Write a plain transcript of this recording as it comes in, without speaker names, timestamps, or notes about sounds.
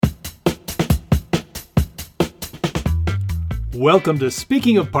Welcome to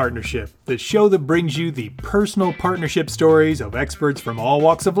Speaking of Partnership, the show that brings you the personal partnership stories of experts from all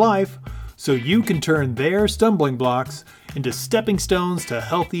walks of life, so you can turn their stumbling blocks into stepping stones to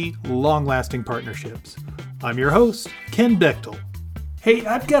healthy, long-lasting partnerships. I'm your host, Ken Bechtel. Hey,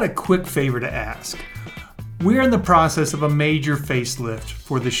 I've got a quick favor to ask. We're in the process of a major facelift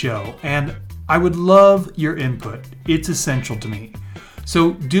for the show, and I would love your input. It's essential to me.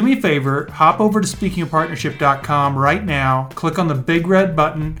 So do me a favor, hop over to speakingofpartnership.com right now, click on the big red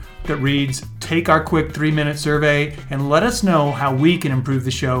button that reads, Take our quick 3-minute survey, and let us know how we can improve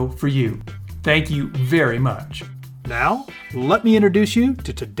the show for you. Thank you very much. Now, let me introduce you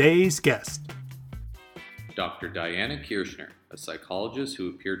to today's guest. Dr. Diana Kirschner, a psychologist who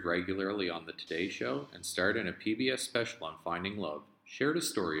appeared regularly on The Today Show and starred in a PBS special on Finding Love, shared a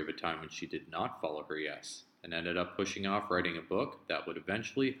story of a time when she did not follow her yes, and ended up pushing off writing a book that would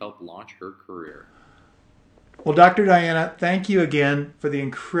eventually help launch her career. Well, Dr. Diana, thank you again for the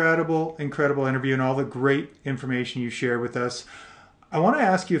incredible interview and all the great information you shared with us. I want to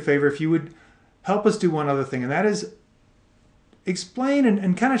ask you a favor, if you would help us do one other thing, and that is explain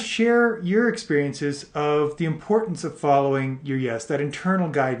and kind of share your experiences of the importance of following your yes, that internal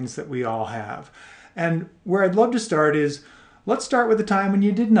guidance that we all have. And where I'd love to start is, let's start with the time when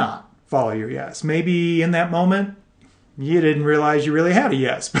you did not follow your yes. Maybe in that moment, you didn't realize you really had a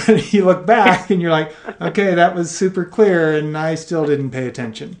yes, but you look back and you're like, okay, that was super clear and I still didn't pay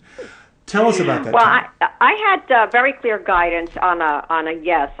attention. Tell us about that. Well, I had very clear guidance on a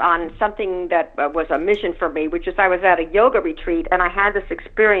yes, on something that was a mission for me, which is I was at a yoga retreat and I had this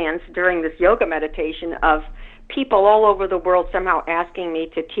experience during this yoga meditation of people all over the world somehow asking me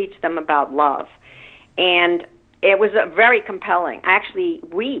to teach them about love. And it was very compelling. I actually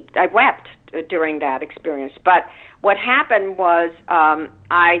I wept during that experience. But what happened was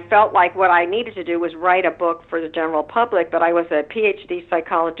I felt like what I needed to do was write a book for the general public, but I was a PhD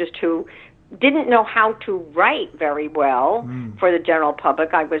psychologist who didn't know how to write very well for the general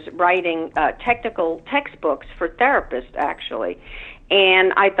public. I was writing technical textbooks for therapists, actually.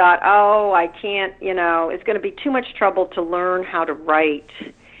 And I thought, I can't, it's going to be too much trouble to learn how to write.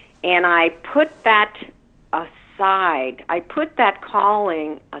 And I put that aside. I put that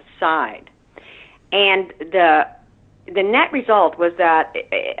calling aside. And the net result was that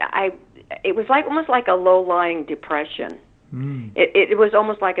it was almost like a low-lying depression. It was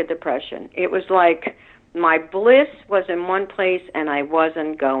almost like a depression. It was like my bliss was in one place and I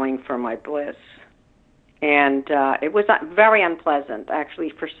wasn't going for my bliss. And it was very unpleasant, actually,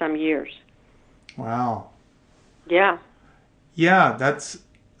 for some years. Wow. Yeah. Yeah, that's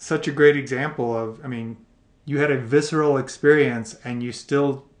such a great example of, you had a visceral experience and you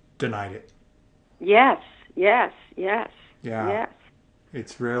still denied it. Yes. Yeah. Yes.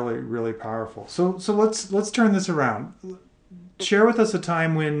 It's really, really powerful. So let's turn this around. Share with us a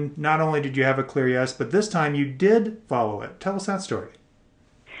time when not only did you have a clear yes, but this time you did follow it. Tell us that story.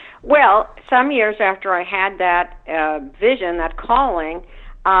 Well, some years after I had that vision, that calling,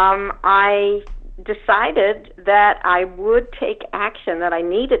 I decided that I would take action, that I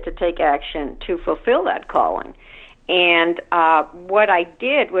needed to take action to fulfill that calling. And what I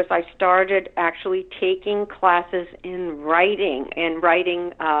did was I started actually taking classes in writing,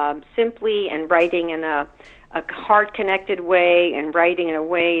 simply, and writing in a heart-connected way, and writing in a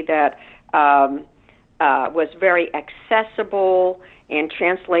way that was very accessible, and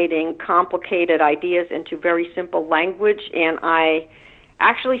translating complicated ideas into very simple language. And I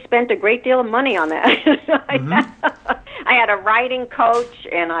actually spent a great deal of money on that. I had a writing coach,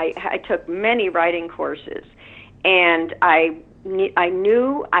 and I took many writing courses. And I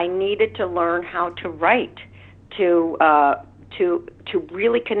knew I needed to learn how to write, to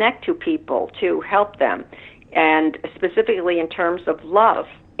really connect to people, to help them, and specifically in terms of love.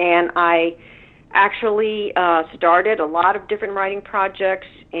 And I actually started a lot of different writing projects,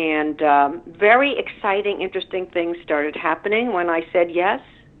 and very exciting, interesting things started happening when I said yes.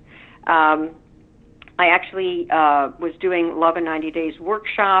 I actually was doing Love in 90 Days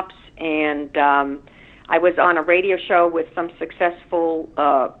workshops, and I was on a radio show with some successful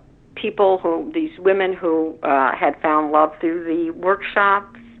people, these women who had found love through the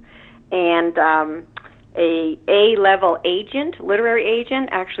workshops, and a A-level agent, literary agent,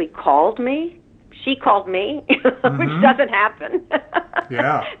 actually called me. She called me, which doesn't happen.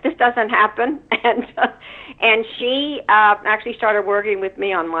 Yeah. This doesn't happen. And she actually started working with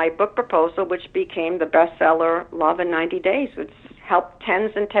me on my book proposal, which became the bestseller Love in 90 Days, which helped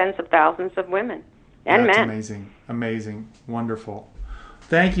tens and tens of thousands of women and men. That's amazing, wonderful.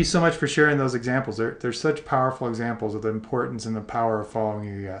 Thank you so much for sharing those examples. They're such powerful examples of the importance and the power of following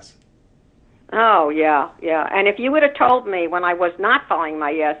your yes. Oh, yeah, yeah. And if you would have told me when I was not following my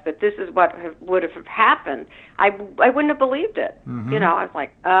yes that this is what would have happened, I wouldn't have believed it. Mm-hmm. You know, I was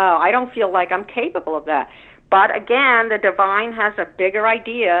like, oh, I don't feel like I'm capable of that. But again, the divine has a bigger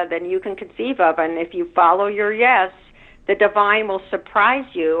idea than you can conceive of, and if you follow your yes, the divine will surprise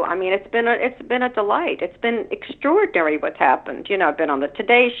you. I mean, it's been a delight. It's been extraordinary what's happened. You know, I've been on the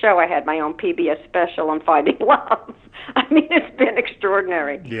Today Show. I had my own PBS special on Finding Love. I mean, it's been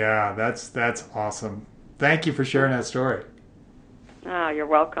extraordinary. Yeah, that's awesome. Thank you for sharing that story. Oh, you're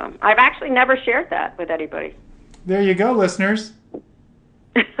welcome. I've actually never shared that with anybody. There you go, listeners.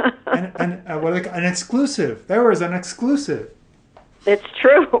 An exclusive. There was an exclusive. It's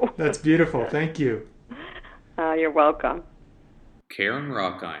true. That's beautiful. Thank you. You're welcome. Karen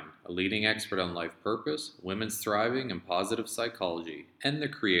Rockine, a leading expert on life purpose, women's thriving, and positive psychology, and the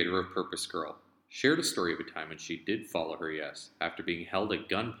creator of Purpose Girl, shared a story of a time when she did follow her yes after being held at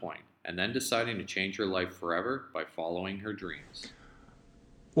gunpoint and then deciding to change her life forever by following her dreams.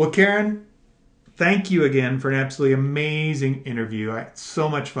 Well, Karen, thank you again for an absolutely amazing interview. I had so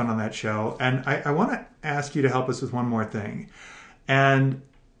much fun on that show. And I want to ask you to help us with one more thing. And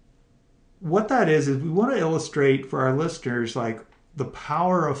what that is we want to illustrate for our listeners like the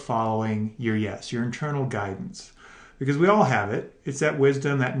power of following your yes, your internal guidance. Because we all have it. It's that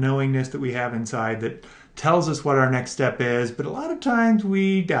wisdom, that knowingness that we have inside that tells us what our next step is. But a lot of times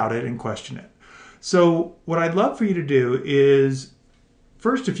we doubt it and question it. So what I'd love for you to do is,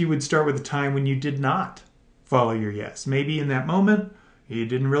 first, if you would start with a time when you did not follow your yes. Maybe in that moment, you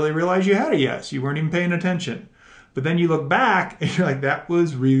didn't really realize you had a yes. You weren't even paying attention. But then you look back and you're like, that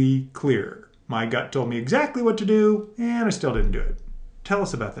was really clear. My gut told me exactly what to do, and I still didn't do it. Tell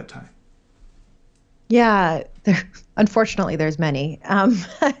us about that time. Yeah, unfortunately, there's many.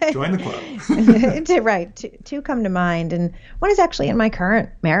 Join the club. Right. Two come to mind. And one is actually in my current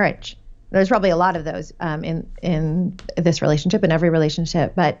marriage. There's probably a lot of those in this relationship, in every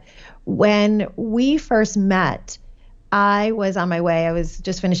relationship. But when we first met, I was on my way. I was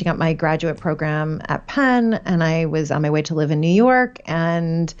just finishing up my graduate program at Penn, and I was on my way to live in New York.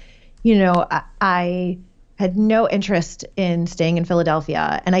 And, you know, I had no interest in staying in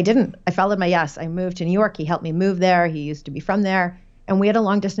Philadelphia. And I didn't. I followed my yes. I moved to New York. He helped me move there. He used to be from there. And we had a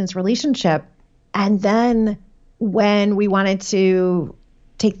long distance relationship. And then when we wanted to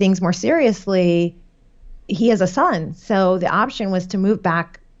take things more seriously, he has a son. So the option was to move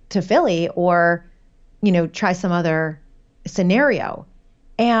back to Philly or, you know, try some other scenario.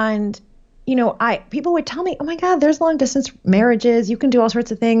 And, you know, people would tell me, oh my God, there's long distance marriages. You can do all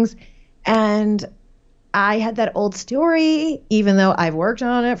sorts of things. And I had that old story, even though I've worked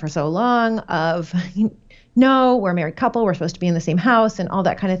on it for so long, of, no, we're a married couple. We're supposed to be in the same house and all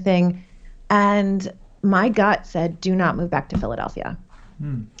that kind of thing. And my gut said, do not move back to Philadelphia.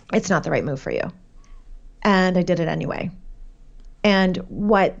 It's not the right move for you. And I did it anyway. And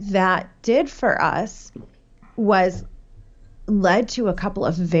what that did for us was led to a couple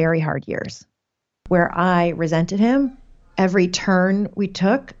of very hard years where I resented him. Every turn we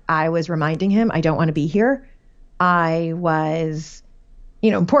took, I was reminding him, I don't want to be here. I was,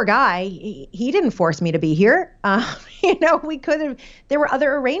 you know, poor guy, he didn't force me to be here. You know, there were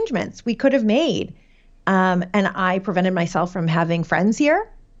other arrangements we could have made. And I prevented myself from having friends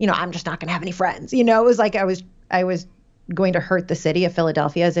here. You know, I'm just not going to have any friends. You know, it was like I was going to hurt the city of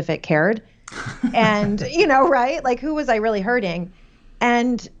Philadelphia as if it cared. And, you know, right? Like, who was I really hurting?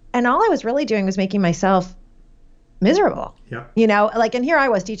 And all I was really doing was making myself miserable. Yeah. You know, like, and here I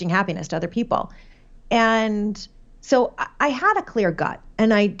was teaching happiness to other people. And so I had a clear gut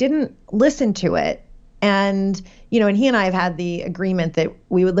and I didn't listen to it. And, you know, and he and I have had the agreement that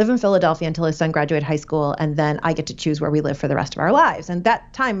we would live in Philadelphia until his son graduated high school, and then I get to choose where we live for the rest of our lives. And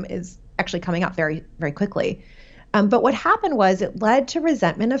that time is actually coming up very, very quickly. But what happened was it led to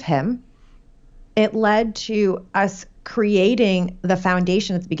resentment of him. It led to us creating the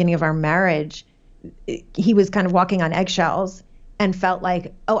foundation at the beginning of our marriage. He was kind of walking on eggshells and felt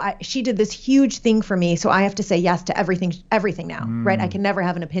like, she did this huge thing for me, so I have to say yes to everything now, right? I can never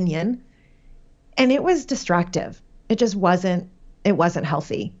have an opinion. And it was destructive. It just wasn't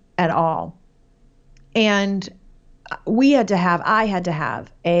healthy at all. And I had to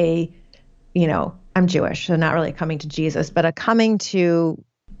have a, you know, I'm Jewish, so not really coming to Jesus, but a coming to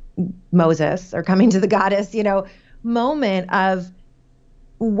Moses or coming to the goddess, you know, moment of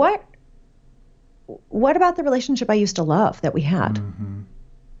what about the relationship I used to love that we had,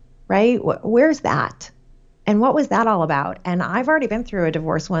 right? Where's that? And what was that all about? And I've already been through a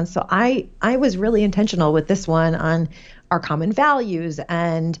divorce once, so I was really intentional with this one on our common values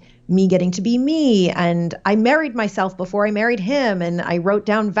and me getting to be me. And I married myself before I married him. And I wrote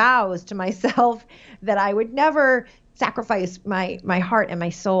down vows to myself that I would never sacrifice my heart and my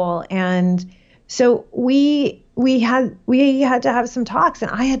soul. And so we had to have some talks, and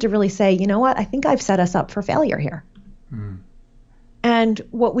I had to really say, you know what, I think I've set us up for failure here. And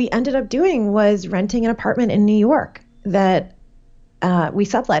what we ended up doing was renting an apartment in New York that we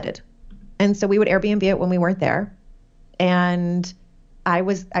subletted. And so we would Airbnb it when we weren't there. And I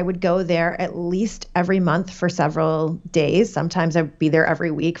would go there at least every month for several days. Sometimes I'd be there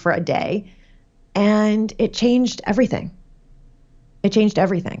every week for a day. And it changed everything. It changed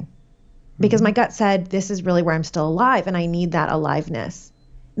everything. Because my gut said, this is really where I'm still alive, and I need that aliveness.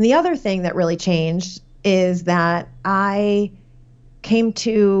 And the other thing that really changed is that I came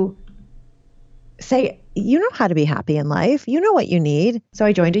to say, you know how to be happy in life. You know what you need. So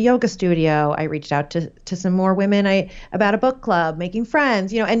I joined a yoga studio. I reached out to some more women about a book club, making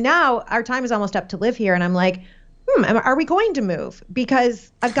friends, and now our time is almost up to live here. And I'm like, are we going to move?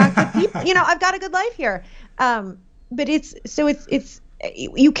 Because I've got good people, I've got a good life here. But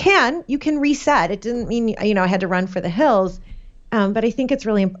you can reset. It didn't mean, I had to run for the hills. But I think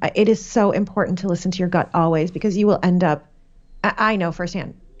it is so important to listen to your gut always, because you will end up, I know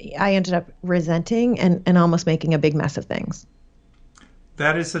firsthand, I ended up resenting and almost making a big mess of things.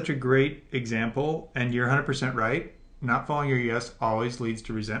 That is such a great example. And you're 100% right. Not following your yes always leads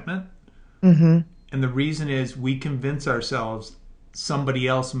to resentment. Mm-hmm. And the reason is we convince ourselves somebody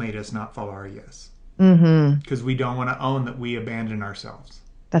else made us not follow our yes. Because we don't want to own that we abandon ourselves.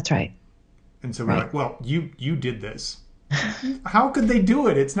 That's right. And so we're like, well, you did this. How could they do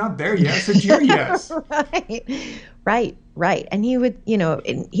it? It's not their yes, it's your yes. Right. And he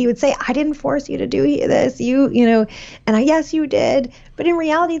would say, I didn't force you to do this. Yes, you did. But in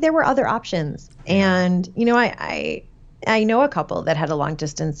reality, there were other options. And, I know a couple that had a long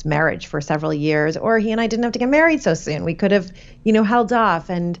distance marriage for several years, or he and I didn't have to get married so soon. We could have, held off.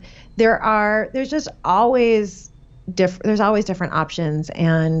 And there's always different options,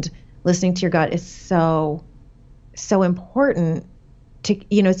 and listening to your gut is so important to,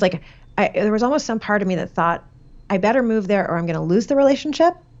 it's like, there was almost some part of me that thought I better move there or I'm going to lose the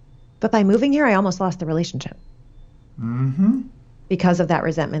relationship. But by moving here, I almost lost the relationship. Mm-hmm. Because of that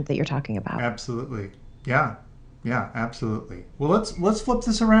resentment that you're talking about. Absolutely. Yeah, absolutely. Well, let's flip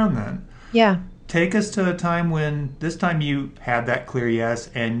this around then. Yeah. Take us to a time when this time you had that clear yes,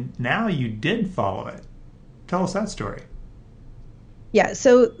 and now you did follow it. Tell us that story. Yeah.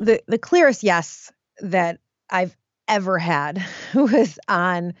 So the clearest yes that I've ever had was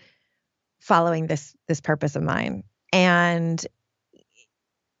on following this purpose of mine. And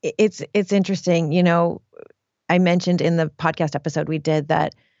it's interesting, I mentioned in the podcast episode we did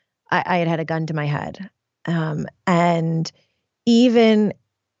that I had a gun to my head. And even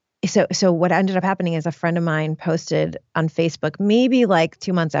so what ended up happening is a friend of mine posted on Facebook, maybe like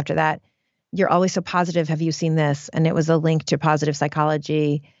 2 months after that, "You're always so positive. Have you seen this?" And it was a link to positive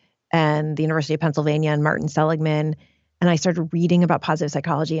psychology and the University of Pennsylvania and Martin Seligman. And I started reading about positive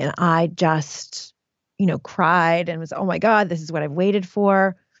psychology, and I just, cried and was, oh my God, this is what I've waited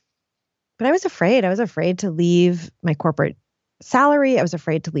for. But I was afraid. I was afraid to leave my corporate salary. I was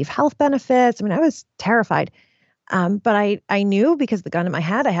afraid to leave health benefits. I mean, I was terrified. But I knew, because the gun in my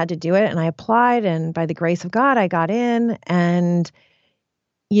head, I had to do it. And I applied, and by the grace of God, I got in. And,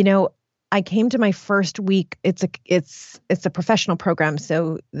 I came to my first week. It's a professional program.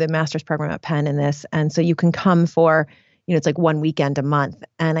 So the master's program at Penn in this. And so you can come for, it's like one weekend a month.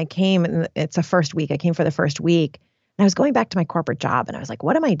 And I came, and it's a first week. I came for the first week, and I was going back to my corporate job, and I was like,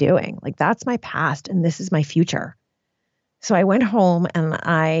 what am I doing? Like, that's my past, and this is my future. So I went home and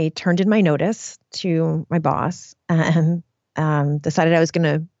I turned in my notice to my boss and decided I was going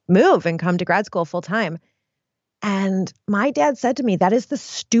to move and come to grad school full time. And my dad said to me, that is the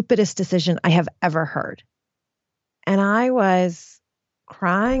stupidest decision I have ever heard. And I was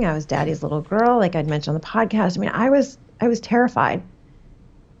crying. I was daddy's little girl, like I'd mentioned on the podcast. I mean, I was terrified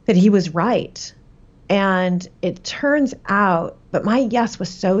that he was right. And it turns out, but my yes was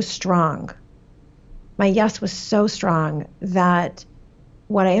so strong. My yes was so strong that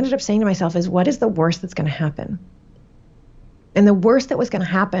what I ended up saying to myself is, what is the worst that's going to happen? And the worst that was going to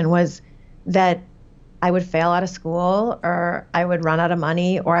happen was that I would fail out of school, or I would run out of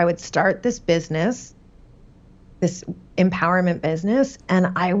money, or I would start this business, this empowerment business,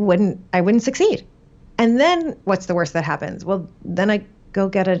 and I wouldn't succeed. And then what's the worst that happens? Well, then I go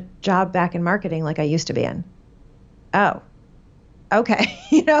get a job back in marketing like I used to be in. Oh, okay.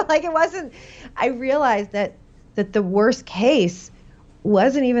 It wasn't, I realized that the worst case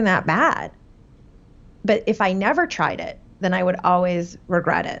wasn't even that bad. But if I never tried it, then I would always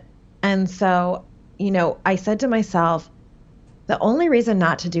regret it. And so, I said to myself, the only reason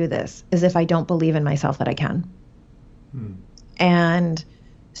not to do this is if I don't believe in myself that I can. And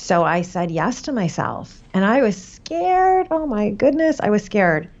so I said yes to myself, and I was scared. Oh my goodness, I was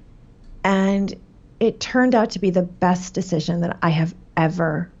scared. And it turned out to be the best decision that I have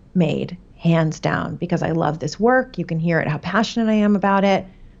ever made, hands down, because I love this work. You can hear it, how passionate I am about it.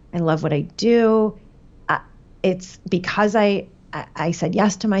 I love what I do. It's because I said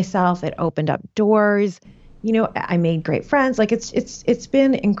yes to myself. It opened up doors. I made great friends. Like it's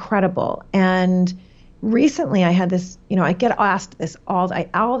been incredible. And recently I had this, I get asked this all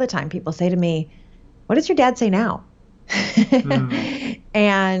the time. People say to me, what does your dad say now?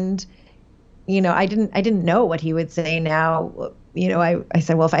 And, I didn't know what he would say now. I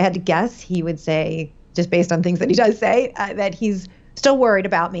said, well, if I had to guess, he would say, just based on things that he does say, that he's still worried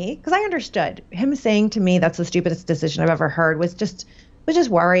about me. Because I understood him saying to me, that's the stupidest decision I've ever heard, was just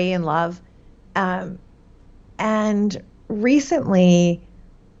worry and love. And recently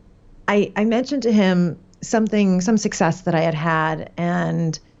I mentioned to him some success that I had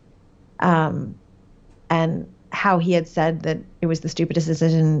and how he had said that it was the stupidest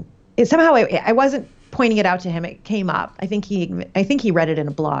decision. Somehow I wasn't pointing it out to him. It came up. I think he read it in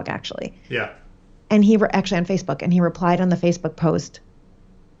a blog, actually. Yeah. And he actually on Facebook, and he replied on the Facebook post,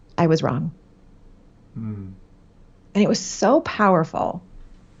 I was wrong. And it was so powerful.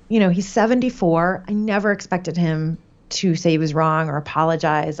 He's 74. I never expected him to say he was wrong or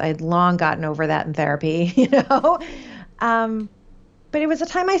apologize. I had long gotten over that in therapy, But it was a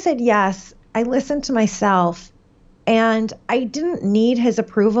time I said yes. I listened to myself, and I didn't need his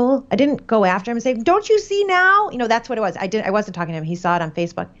approval. I didn't go after him and say, don't you see now? That's what it was. I wasn't talking to him. He saw it on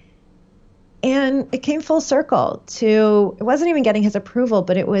Facebook. And it came full circle to, it wasn't even getting his approval,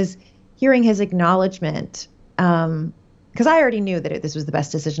 but it was hearing his acknowledgement. Because I already knew that this was the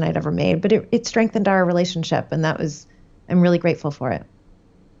best decision I'd ever made, but it strengthened our relationship, and I'm really grateful for it.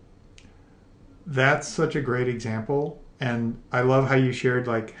 That's such a great example, and I love how you shared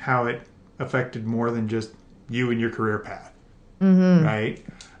like how it affected more than just you and your career path, right?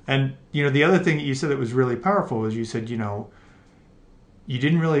 And the other thing that you said that was really powerful was you said you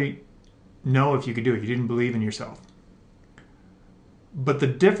didn't really know if you could do it. You didn't believe in yourself. But the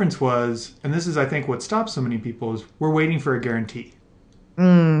difference was, and this is, I think, what stops so many people, is we're waiting for a guarantee.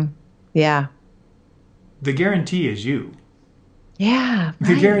 Yeah. The guarantee is you. Yeah.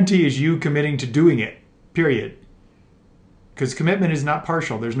 The guarantee is you committing to doing it, period. Because commitment is not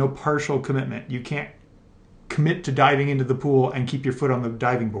partial. There's no partial commitment. You can't commit to diving into the pool and keep your foot on the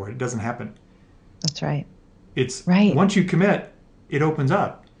diving board. It doesn't happen. That's right. It's right. Once you commit, it opens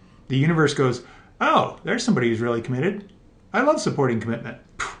up. The universe goes, oh, there's somebody who's really committed. I love supporting commitment.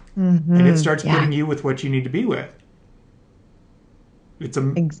 And it starts putting you with what you need to be with. It's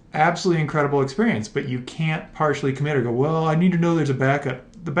an absolutely incredible experience, but you can't partially commit or go, well, I need to know there's a backup.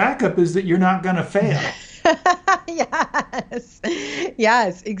 The backup is that you're not going to fail.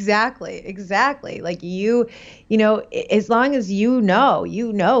 Yes, exactly. Like as long as you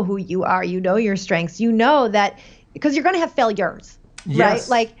know who you are, your strengths, that, because you're going to have failures. Yes. Right?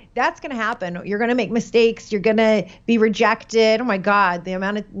 Like that's going to happen. You're going to make mistakes. You're going to be rejected. Oh my God, the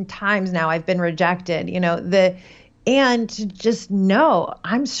amount of times now I've been rejected, and to just know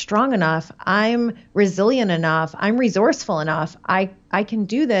I'm strong enough. I'm resilient enough. I'm resourceful enough. I can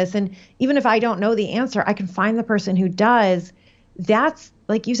do this. And even if I don't know the answer, I can find the person who does. That's,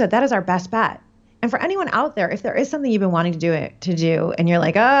 like you said, that is our best bet. And for anyone out there, if there is something you've been wanting to do and you're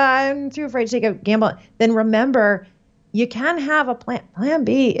like, I'm too afraid to take a gamble, then remember, you can have a plan. Plan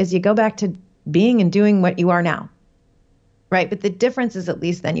B is you go back to being and doing what you are now, right? But the difference is at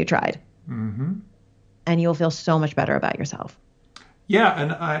least then you tried. And you'll feel so much better about yourself. Yeah,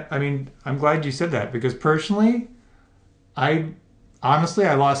 and I mean, I'm glad you said that, because personally, I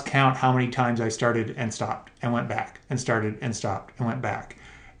lost count how many times I started and stopped and went back and started and stopped and went back.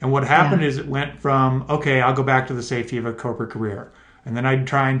 And what happened is it went from, okay, I'll go back to the safety of a corporate career. And then I'd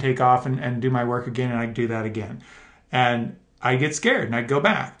try and take off and do my work again, and I'd do that again. And I'd get scared and I'd go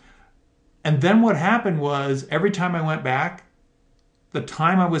back. And then what happened was every time I went back, the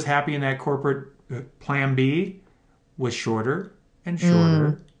time I was happy in that corporate plan B was shorter and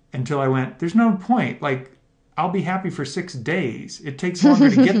shorter until I went, there's no point. Like, I'll be happy for 6 days. It takes longer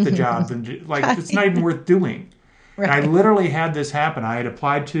to get the job than, like, it's not even worth doing. Right. And I literally had this happen. I had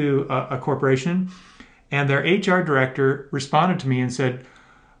applied to a corporation, and their HR director responded to me and said,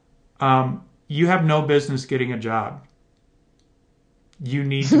 you have no business getting a job. You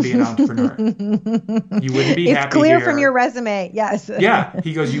need to be an entrepreneur. You wouldn't be happy here. It's clear from your resume. Yes. Yeah.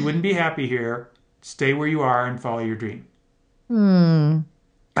 He goes, you wouldn't be happy here. Stay where you are and follow your dream.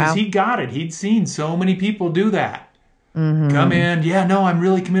 Because Wow. he got it. He'd seen so many people do that. Mm-hmm. Come in, yeah, no, I'm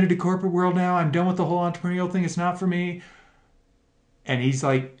really committed to corporate world now. I'm done with the whole entrepreneurial thing. It's not for me. And he's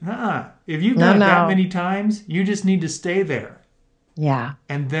like, if you've done it that many times, you just need to stay there. Yeah.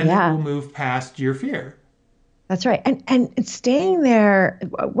 And then it will move past your fear. That's right. And staying there,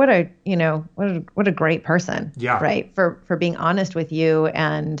 what a great person. Yeah. Right. For being honest with you.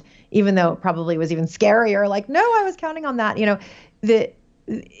 And even though it probably was even scarier, like, no, I was counting on that.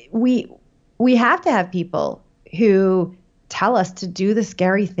 We have to have people who tell us to do the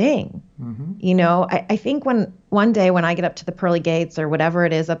scary thing. Mm-hmm. I think one day when I get up to the pearly gates or whatever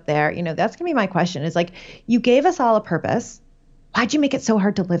it is up there, that's gonna be my question, is like, you gave us all a purpose. Why'd you make it so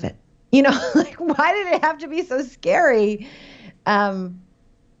hard to live it? Like, why did it have to be so scary? And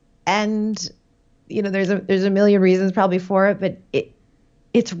there's a million reasons probably for it, but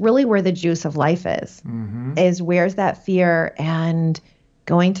it's really where the juice of life is. Mm-hmm. Is where's that fear and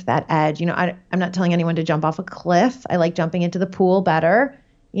going to that edge. I'm not telling anyone to jump off a cliff. I like jumping into the pool better,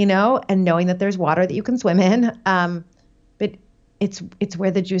 and knowing that there's water that you can swim in. But it's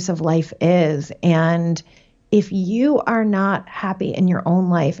where the juice of life is. And if you are not happy in your own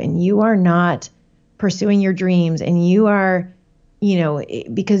life and you are not pursuing your dreams and you are,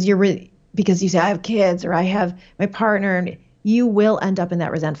 because you say, I have kids or I have my partner, and you will end up in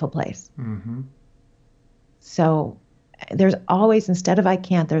that resentful place. Mm-hmm. So there's always, instead of I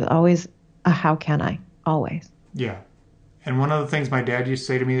can't, there's always a how can I, always. Yeah. And one of the things my dad used to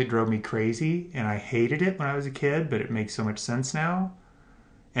say to me that drove me crazy, and I hated it when I was a kid, but it makes so much sense now.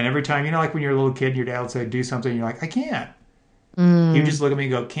 And every time, like when you're a little kid, your dad would say, do something, and you're like, I can't. He would just look at me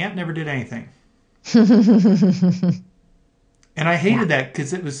and go, can't never did anything. And I hated that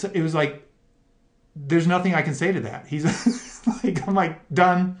because it was like, there's nothing I can say to that. He's like, I'm like,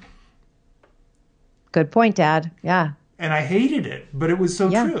 done. Good point, Dad. Yeah. And I hated it, but it was so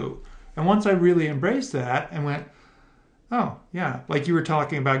true. And once I really embraced that and went, oh, yeah, like you were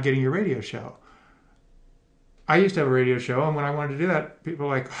talking about getting your radio show. I used to have a radio show, and when I wanted to do that, people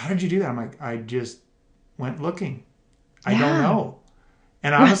were like, how did you do that? I'm like, I just went looking. I don't know.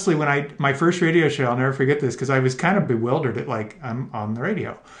 And honestly, when my first radio show, I'll never forget this, because I was kind of bewildered at, like, I'm on the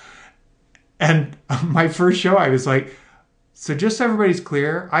radio. And my first show, I was like, so just so everybody's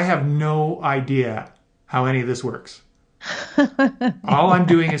clear, I have no idea how any of this works. All I'm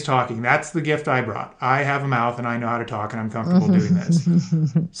doing is talking. That's the gift I brought. I have a mouth and I know how to talk, and I'm comfortable doing this.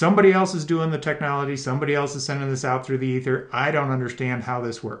 Somebody else is doing the technology. Somebody else is sending this out through the ether. I don't understand how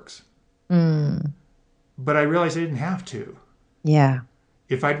this works. But I realized I didn't have to. Yeah.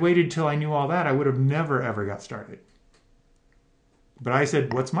 If I'd waited till I knew all that, I would have never, ever got started. But I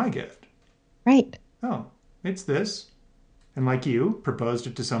said, what's my gift? Right. Oh, it's this. And like you, proposed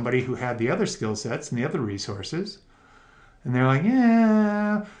it to somebody who had the other skill sets and the other resources. And they're like,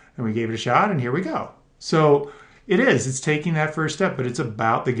 yeah. And we gave it a shot, and here we go. So it's taking that first step, but it's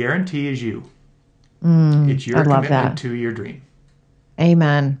about, the guarantee is you. It's your commitment to your dream.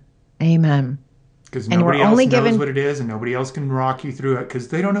 Amen. Amen. Because nobody else knows what it is, and nobody else can rock you through it because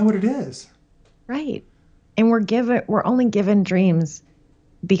they don't know what it is. Right. And we're only given dreams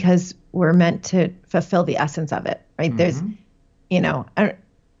because we're meant to fulfill the essence of it, right? There's,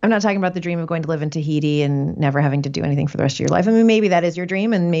 I'm not talking about the dream of going to live in Tahiti and never having to do anything for the rest of your life. I mean, maybe that is your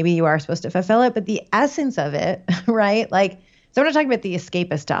dream and maybe you are supposed to fulfill it, but the essence of it, right? Like, so I'm not talking about the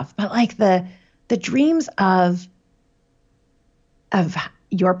escapist stuff, but like the dreams of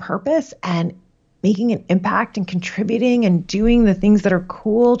your purpose and making an impact and contributing and doing the things that are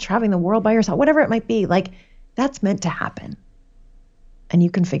cool, traveling the world by yourself, whatever it might be, like that's meant to happen. And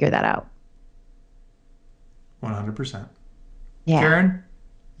you can figure that out. 100%. Yeah. Karen,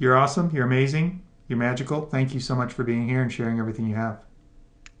 you're awesome. You're amazing. You're magical. Thank you so much for being here and sharing everything you have.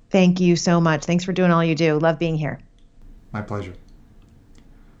 Thank you so much. Thanks for doing all you do. Love being here. My pleasure.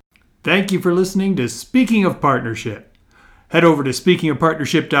 Thank you for listening to Speaking of Partnership. Head over to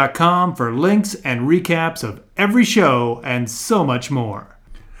speakingofpartnership.com for links and recaps of every show and so much more.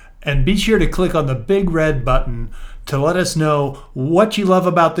 And be sure to click on the big red button to let us know what you love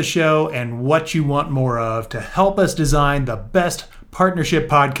about the show and what you want more of to help us design the best partnership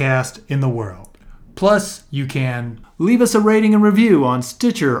podcast in the world. Plus, you can leave us a rating and review on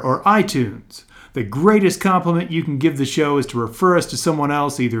Stitcher or iTunes. The greatest compliment you can give the show is to refer us to someone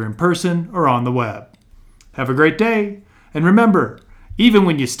else either in person or on the web. Have a great day, and remember, even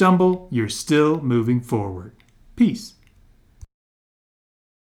when you stumble, you're still moving forward. Peace.